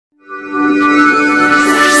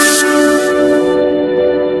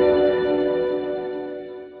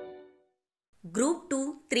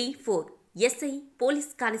SI,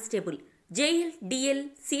 police constable, JL, DL,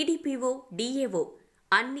 CDPO, DAO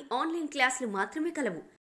అన్ని online క్లాసులు మాత్రమే కలవు.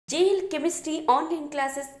 JL chemistry online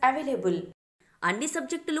classes available. అన్ని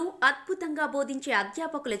సబ్జెక్టులు అద్భుతంగా బోధించే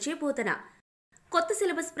అధ్యాపకులచే బోధన. కొత్త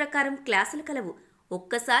సిలబస్ ప్రకారం క్లాసులు కలవు.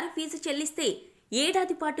 ఒక్కసారి ఫీజు చెల్లిస్తే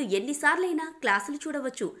ఏడాది పాటు ఎన్నిసార్లైనా క్లాసులు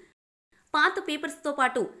చూడవచ్చు. పాత పేపర్స్తో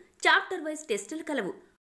పాటు చాప్టర్ వైజ్ టెస్టులు కలవు.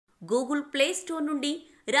 గూగుల్ ప్లే స్టోర్ నుండి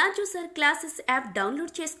రాజు సార్ క్లాసెస్ యాప్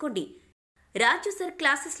డౌన్లోడ్ చేసుకోండి. రాజు సార్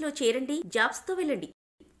క్లాసెస్లో చేరండి, జాబ్స్తో వెళ్ళండి.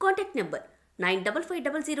 Contact number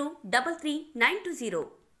 9550333920.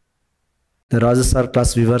 రాజు సార్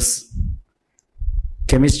క్లాస్ వ్యూవర్స్,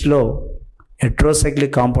 కెమిస్ట్రీలో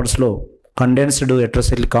హెట్రోసైక్లిక్ కాంపౌండ్స్లో కండెన్స్డ్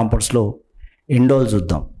హెట్రోసైక్లిక్ కాంపౌండ్స్లో ఇండోల్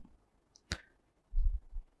చూద్దాం.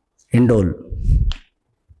 Indole.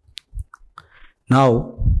 Now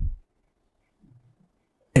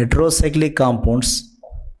heterocyclic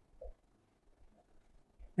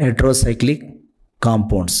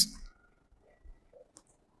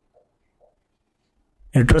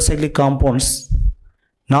compounds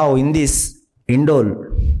now in this indole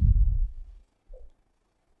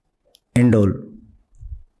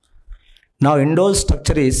now indole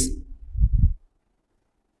structure is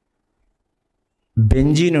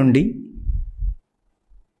benzene undi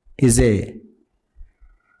is a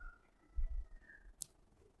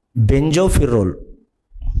benzopyrrole.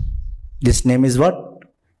 This name is what?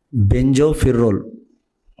 Benzopyrrole.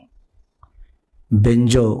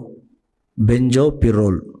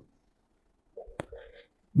 Benzopyrrole.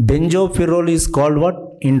 Benzopyrrole is called what?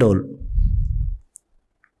 Indole.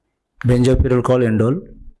 Benzopyrrole called indole.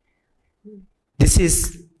 This is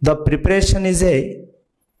the preparation is a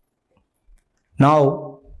now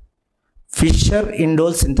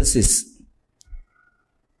Fischer-Indole synthesis.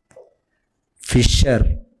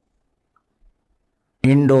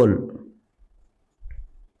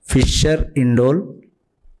 Fischer-Indole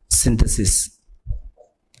synthesis.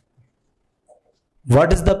 What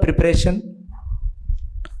is the preparation?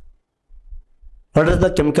 What are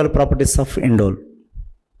the chemical properties of indole?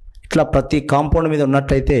 ఇట్లా ప్రతి compound మీద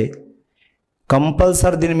ఉన్నట్లయితే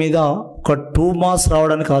compulsory దీని మీద ఒక 2 marks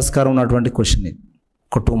రావడానికి ఆస్కారం ఉన్నటువంటి క్వశ్చన్ ఇది.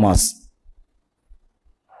 ఒక 2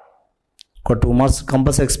 మార్క్స్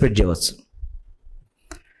కంపల్సరీ ఎక్స్పెక్ట్ చేయవచ్చు.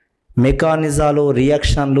 మెకానిజాలు,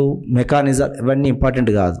 రియాక్షన్లు, మెకానిజాలు ఇవన్నీ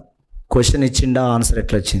ఇంపార్టెంట్ కాదు. క్వశ్చన్ ఇచ్చిండా, ఆన్సర్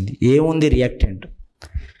ఎట్లా వచ్చింది, ఏముంది reactant.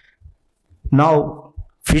 Now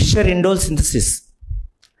Fischer-Indole synthesis.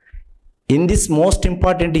 In this most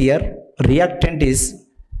important year, reactant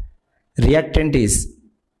is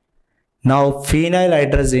now phenyl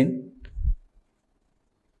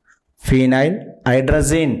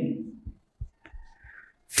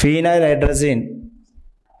hydrazine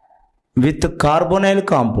with carbonyl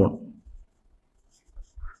compound.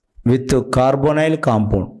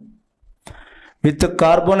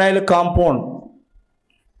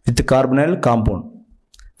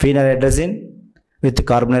 Phenyl hydrazine with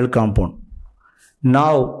carbonyl compound.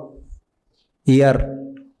 Now here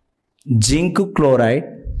zinc chloride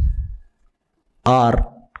or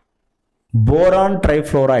boron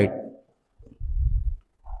trifluoride.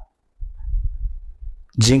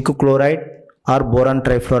 Zinc chloride or boron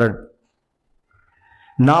trifluoride.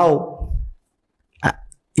 Now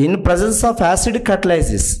in presence of acid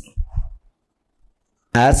catalyst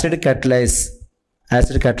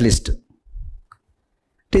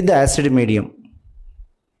in the acid medium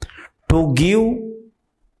to give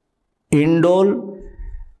indole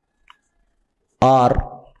or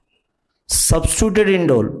substituted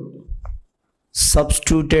indole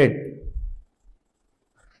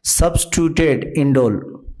substituted indole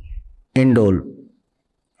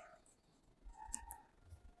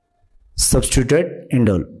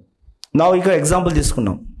now ఇక్కడ example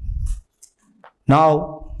తీసుకున్నాం. now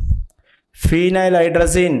phenyl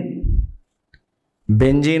hydrazine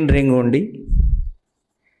benzene ring ఉండి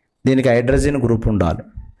దీనికి hydrogen group ఉండాలి.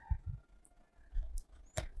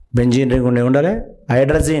 Benzene ring ఉండాలి,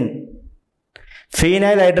 hydrogen,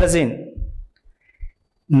 ఫీనైల్ hydrogen.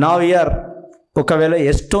 నా year ఒకవేళ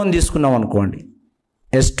ఎస్టోన్ తీసుకున్నాం అనుకోండి,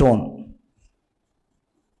 ఎస్టోన్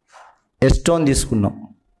తీసుకున్నాం,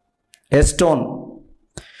 ఎస్టోన్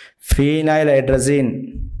ఫీనైల్ hydrogen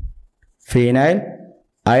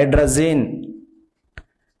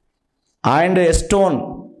and stone.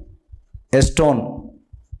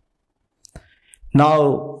 Now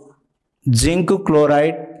zinc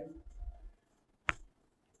chloride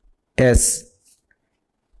S.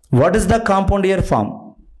 What is the compound here form?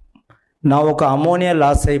 Now oka ammonia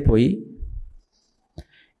loss అయిపోయి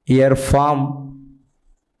here form.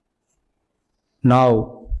 Now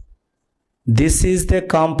this is the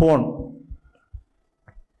compound.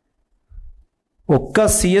 ఒక్క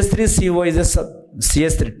CH3CO is a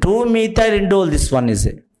CH3. 2-methyl indole, this one is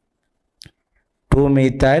a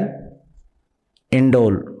 2-methyl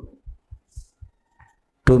indole.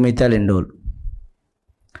 2-methyl indole.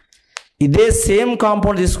 ఇదే same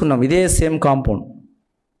compound తీసుకున్నాం, ఇదే same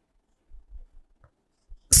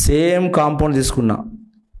compound తీసుకున్నా.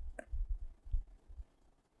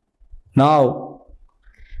 Now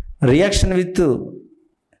reaction with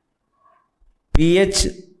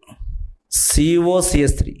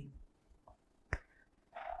PHCOCH3.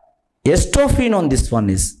 Estophenone, this one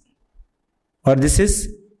is, or this is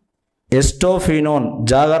estophenone.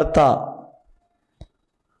 Jagartha.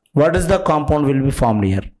 What is the compound will be formed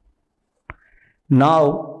here? Now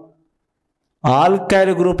alkyl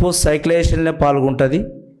group cyclation le palguntadi.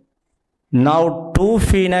 Now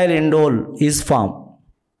 2-phenyl indole is formed.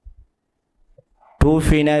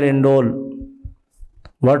 2-phenyl indole.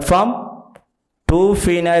 What form?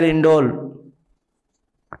 2-phenyl indole.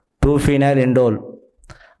 2-phenyl indole.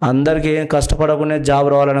 అందరికీ ఏం కష్టపడకుండా job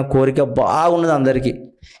రావాలనే కోరిక బాగున్నది అందరికీ.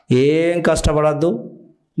 ఏం కష్టపడద్దు,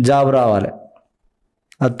 job రావాలి,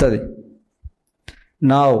 వస్తుంది.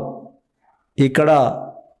 నా ఇక్కడ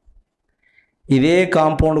ఇదే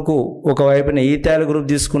కాంపౌండ్కు ఒకవైపున ఈథైల్ గ్రూప్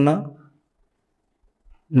తీసుకున్నా.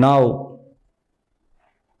 నా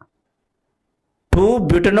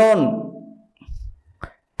 2-butanone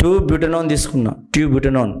తీసుకున్నా.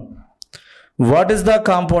 2-butanone. What is the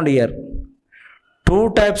compound here? 2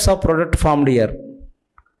 types of product formed here.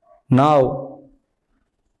 Now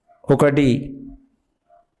ఒకటి,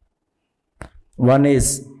 one is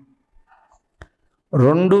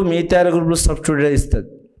 2 methyl గ్రూపులు సబ్స్టిట్యూట్ ఇస్తుంది.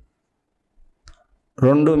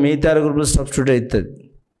 2 methyl గ్రూపులు సబ్స్టిట్యూట్ అవుతుంది.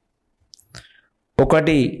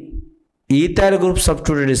 ఒకటి ఈథైల్ గ్రూప్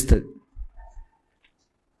సబ్స్టిట్యూట్ ఇస్తుంది.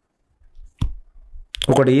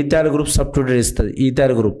 ఒకటి ఈథైల్ గ్రూప్ సబ్స్టిట్యూట్ ఇస్తుంది.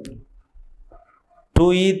 Ethyl group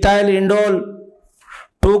 2-ethyl indole,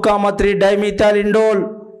 2,3 dimethyl indole.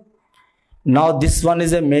 Now this one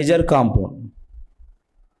is a major compound.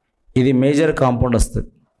 ఇది మేజర్ కాంపౌండ్ వస్తుంది.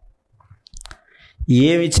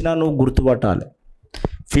 ఏమి ఇచ్చినా నువ్వు గుర్తుపట్టాలి.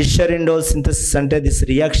 ఫిషర్ ఇండోల్ సింథసిస్ అంటే this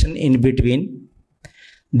reaction in between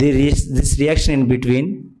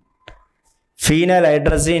ఫీనైల్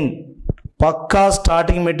hydrazine. Pakka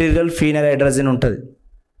starting material ఫీనైల్ hydrazine ఉంటుంది.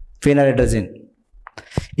 ఫీనైల్ హైడ్రజిన్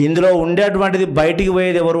ఇందులో ఉండేటువంటిది బయటికి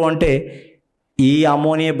పోయేది ఎవరు అంటే ఈ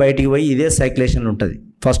అమోనియా బయటికి పోయి ఇదే సైక్లేషన్ ఉంటుంది.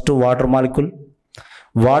 ఫస్ట్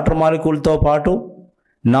వాటర్ మాలిక్యూల్తో పాటు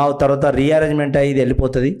నా తర్వాత రీఅరేంజ్మెంట్ అయ్యి ఇది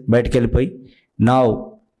వెళ్ళిపోతుంది, బయటికి వెళ్ళిపోయి నా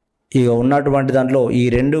ఇక ఉన్నటువంటి దాంట్లో ఈ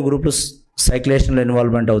 2 గ్రూపులు సైక్లేషన్లో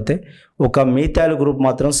ఇన్వాల్వ్మెంట్ అవుతాయి. ఒక మీథైల్ గ్రూప్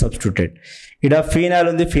మాత్రం సబ్స్టిట్యూటెడ్. ఇక్కడ ఫీనైల్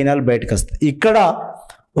ఉంది, ఫీనైల్ బయటకు వస్తుంది. ఇక్కడ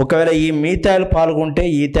ఒకవేళ ఈ మీథైల్ పాల్గొంటే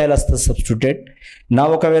ఈథైల్ వస్తుంది సబ్స్టిట్యూటెడ్. నా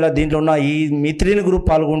ఒకవేళ దీంట్లో ఉన్న ఈ మిథిలిన్ గ్రూప్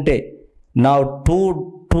పాల్గొంటే నా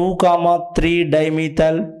 2,3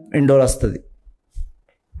 డైమీథైల్ ఇండోల్ వస్తుంది.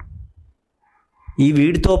 ఈ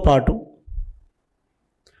వీటితో పాటు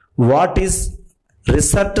what is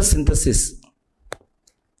resort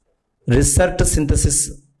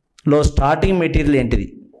సింథసిస్లో starting material ఏంటిది?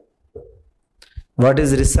 What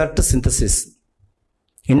is resort synthesis?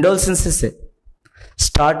 Indole synthesis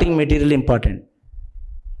starting material important.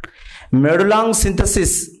 మెడులాంగ్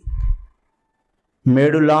synthesis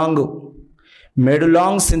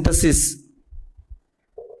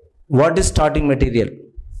what is starting material?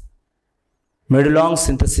 Medulong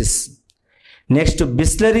synthesis. Next,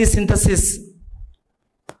 Bichler synthesis.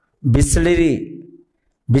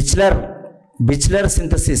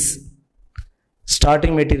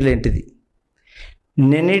 Starting material entity.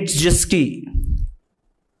 Nenit-Jescu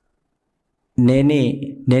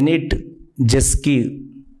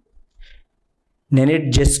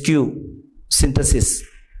synthesis.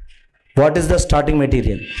 What is the starting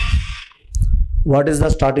material?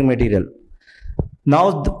 Now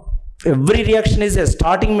every reaction is a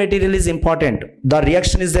starting material is important. The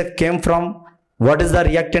reaction is that came from what is the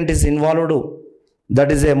reactant is involved, that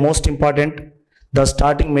is a most important. The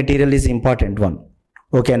starting material is important one.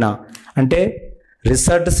 Okay na ante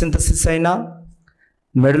result synthesis aina,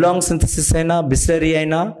 Medulong synthesis aina, Bichler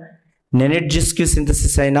aina, Nenit-Jescu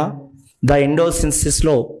synthesis aina, the indole synthesis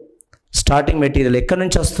లో starting material ఎక్కడి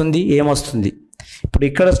నుంచి వస్తుంది, ఏమొస్తుంది? ఇప్పుడు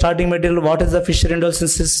ఇక్కడ starting material what is the fissure indole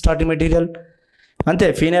synthesis starting material? అంతే,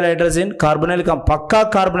 ఫీనైల్ hydrazine, పక్కా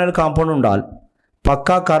carbonyl compound ఉండాలి.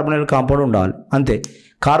 అంతే,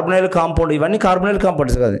 కార్బొనైల్ కాంపౌండ్, ఇవన్నీ కార్బొనైల్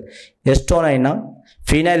కాంపౌండ్స్ కదా. ఎస్టోన్ అయినా,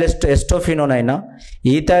 ఫీనైల్ ఎస్టోఫినోన్ అయినా,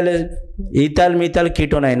 ఈథైల్ మీథైల్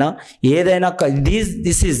కీటోన్ అయినా, ఏదైనా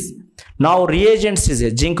this is now reagents is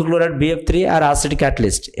zinc chloride BF3 are acid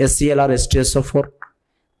catalyst SCl or H2SO4,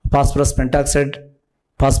 phosphorus pentoxide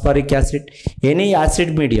phosphoric acid, any acid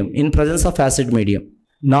medium, in presence of acid medium.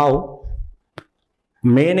 Now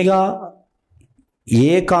మెయిన్గా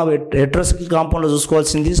heterocyclic కాంపౌండ్లో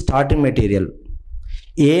చూసుకోవాల్సింది starting material.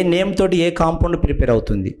 ఏ name తోటి ఏ compound prepare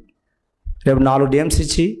అవుతుంది. రేపు 4 names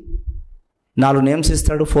ఇచ్చి 4 names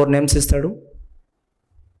ఇస్తాడు, 4 names ఇస్తాడు,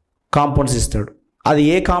 compounds ఇస్తాడు. అది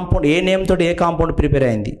ఏ కాంపౌండ్, ఏ నేమ్ తోటి ఏ కాంపౌండ్ ప్రిపేర్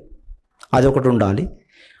అయింది అది ఒకటి ఉండాలి.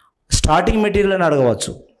 స్టార్టింగ్ మెటీరియల్ అని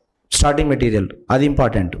అడగవచ్చు. స్టార్టింగ్ మెటీరియల్ అది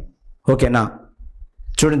ఇంపార్టెంట్. ఓకేనా?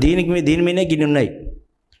 చూడండి, దీని మీదే గిన్ని ఉన్నాయి.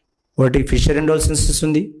 ఒకటి ఫిషర్ ఇండోల్ సింథసిస్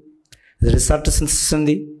ఉంది, రిసార్ట్ సింథసిస్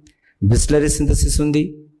ఉంది, బిస్లరీ సింథసిస్ ఉంది,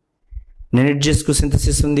 నెనిడ్జిస్కు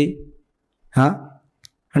సింథసిస్ ఉంది.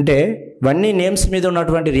 అంటే ఇవన్నీ నేమ్స్ మీద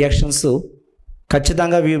ఉన్నటువంటి రియాక్షన్స్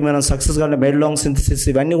ఖచ్చితంగా మనం సక్సెస్గా మెడ్లాంగ్ సింథసిస్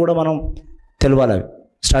ఇవన్నీ కూడా మనం తెలవాలి. అవి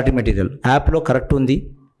స్టార్టింగ్ మెటీరియల్ యాప్లో కరెక్ట్ ఉంది.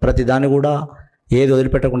 ప్రతి దాన్ని కూడా ఏది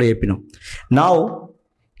వదిలిపెట్టకుండా చెప్పినాం. నా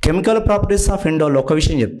కెమికల్ ప్రాపర్టీస్ ఆఫ్ ఇండోల్ ఒక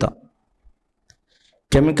విషయం చెప్తా.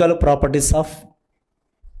 Chemical properties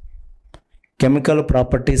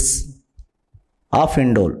of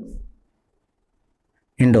indole.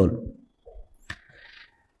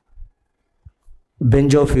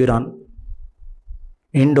 బెంజోఫ్యూరాన్,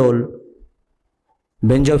 indole,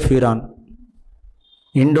 బెంజోఫ్యూరాన్,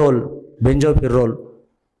 indole, బెంజోఫిర్రోల్,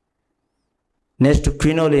 next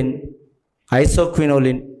quinoline,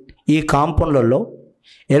 ఐసోక్వినోలిన్. ఈ కాంపౌండ్లలో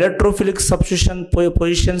electrophilic substitution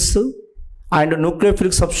positions and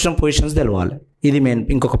nucleophilic substitution positions తెలవాలి. ఇది మెయిన్.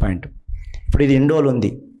 ఇంకొక పాయింట్, ఇప్పుడు ఇది ఇండోల్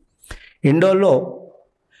ఉంది. ఇండోల్లో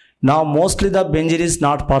నా mostly the benzene is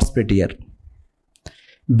not participate year.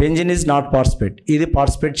 Benzene is not participate, ఇది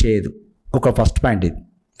పార్టిసిపేట్ చేయదు. ఒక ఫస్ట్ పాయింట్ ఇది.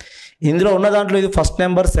 ఇందులో ఉన్న దాంట్లో ఇది first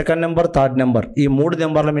number, second number, third number, ఈ 3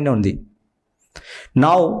 నెంబర్ల మీదే ఉంది.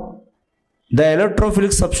 Now the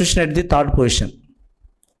electrophilic substitution at the third position.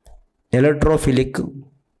 Electrophilic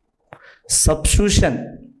substitution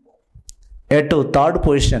at third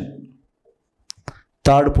position.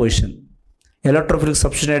 Electrophilic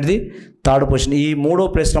substitution at the third position. ఈ 3వ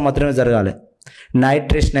ప్లేస్లో మాత్రమే జరగాలి.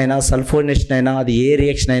 నైట్రేషన్ అయినా, సల్ఫోనేషన్ అయినా, అది ఏ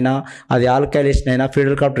రియాక్షన్ అయినా, అది ఆల్కైలేషన్ అయినా,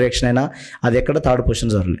 ఫీడల్ కాప్ రియాక్షన్ అయినా, అది ఎక్కడ థర్డ్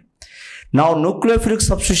పొజిషన్ జరగాలి. నా nucleophilic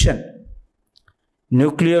substitution,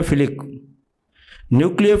 nucleophilic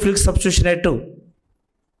substitution at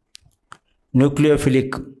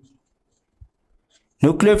nucleophilic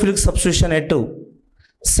substitution at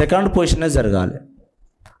second పొజిషనే జరగాలి.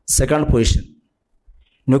 Second position,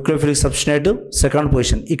 nucleophilic substitution at second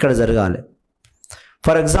position ఇక్కడ జరగాలి.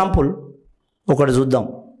 ఫర్ ఎగ్జాంపుల్ ఒకటి చూద్దాం.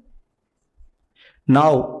 నా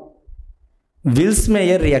విల్స్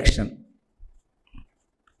మేయర్ రియాక్షన్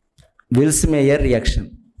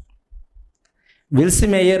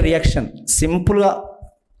సింపుల్గా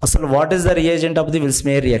అసలు what is the reagent of the wills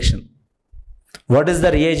mayor reaction? What is the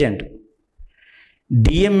reagent?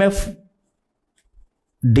 DMF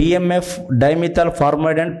డైమిథాల్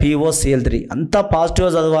ఫార్మైడ్ and POCl3. అంతా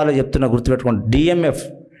పాజిటివ్గా చదవాలి చెప్తున్నా, గుర్తుపెట్టుకోండి. DMF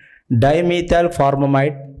డైమిథాల్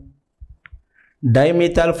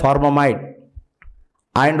ఫార్మమైడ్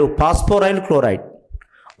and ఫాస్ఫోరైల్ chloride.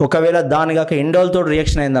 ఒకవేళ దాని కాక ఇండోల్తో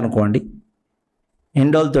రియాక్షన్ అయిందనుకోండి,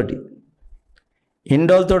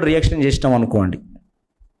 ఇండోల్తో రియాక్షన్ చేసినాం అనుకోండి.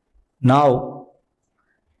 నా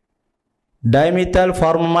డైమిథాల్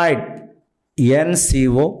ఫార్మమైడ్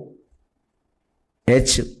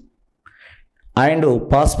NCOH అండ్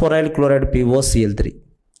ఫాస్ఫోరైల్ క్లోరైడ్ POCl3.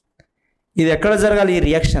 ఇది ఎక్కడ జరగాలి ఈ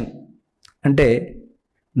రియాక్షన్ అంటే?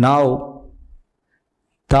 నా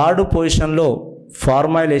థర్డ్ పొజిషన్లో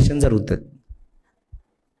ఫార్మైలేషన్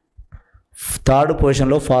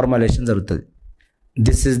జరుగుతుంది.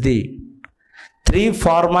 This is the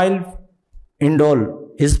 3-ఫార్మైల్ indole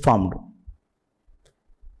is formed.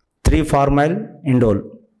 3-ఫార్మైల్ indole.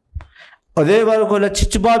 అదే వరకు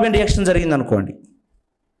చిచ్చుబాబిన్ రియాక్షన్ జరిగింది అనుకోండి.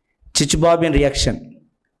 చిచ్చుబాబిన్ రియాక్షన్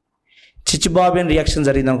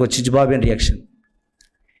జరిగింది అనుకో. చిచ్చుబాబిన్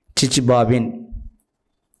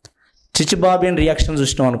రియాక్షన్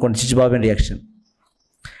చూసినాం అనుకోండి. చిచ్చుబాబిన్ reaction.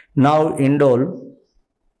 Now indole.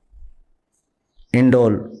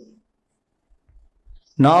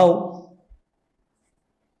 Now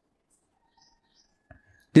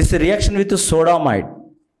this reaction with సోడామైడ్,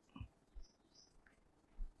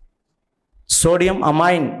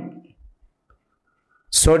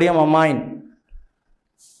 sodium amine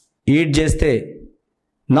eat చేస్తే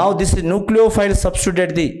now this is nucleophile substitute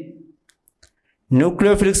at the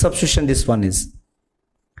nucleophilic substitution. This one is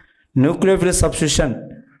nucleophilic substitution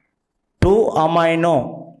 2-amino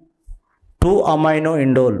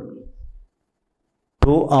indole.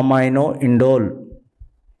 2-amino indole.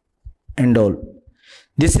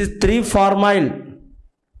 This is 3-pharmyl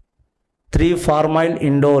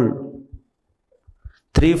indole.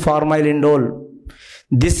 3-pharmyl indole.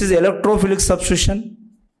 This is electrophilic substitution,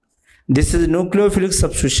 this is nucleophilic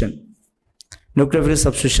substitution. Nucleophilic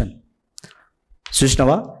substitution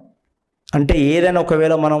చూసినావా? అంటే ఏదైనా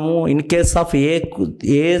ఒకవేళ మనము in case of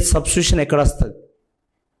A substitution ఎక్కడ వస్తుంది,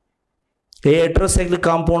 ఏ heterocyclic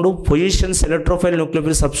compound positions electrophile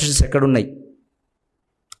nucleophilic substitutions ఎక్కడ ఉన్నాయి,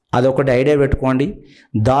 అదొకటి ఐడియా పెట్టుకోండి.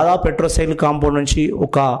 దాదాపు హెట్రోసైక్లిక్ కాంపౌండ్ నుంచి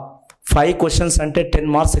ఒక 5 క్వశ్చన్స్ అంటే 10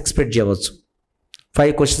 మార్క్స్ ఎక్స్పెక్ట్ చేయవచ్చు.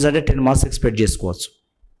 5 క్వశ్చన్స్ అంటే 10 మార్క్స్ ఎక్స్పెక్ట్ చేసుకోవచ్చు.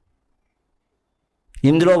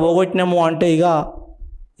 ఇందులో పోగొట్టినాము అంటే ఇక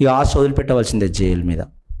ఆశ వదిలిపెట్టవలసిందే జేఎల్ మీద.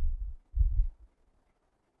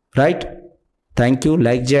 Right, thank you.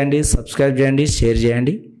 లైక్ చేయండి, సబ్స్క్రైబ్ చేయండి, షేర్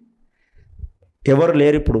చేయండి. ఎవరు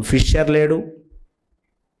లేరు ఇప్పుడు, ఫిషర్ లేడు,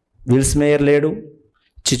 విల్స్ మేయర్ లేడు,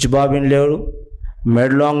 చిచ్బాబిన్ లేడు,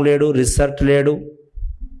 మెడ్లాంగ్ లేడు, రిసర్ట్ లేడు.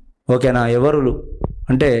 ఓకేనా? ఎవరు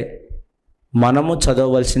అంటే మనము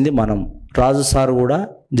చదవవలసింది మనం. రాజు సార్ కూడా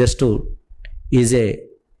జస్ట్ ఈజ్ ఏ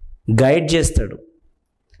గైడ్ చేస్తాడు.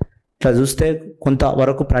 ఇట్లా చూస్తే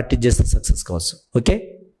కొంతవరకు ప్రాక్టీస్ చేస్తే సక్సెస్ కావచ్చు. Okay,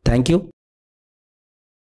 thank you.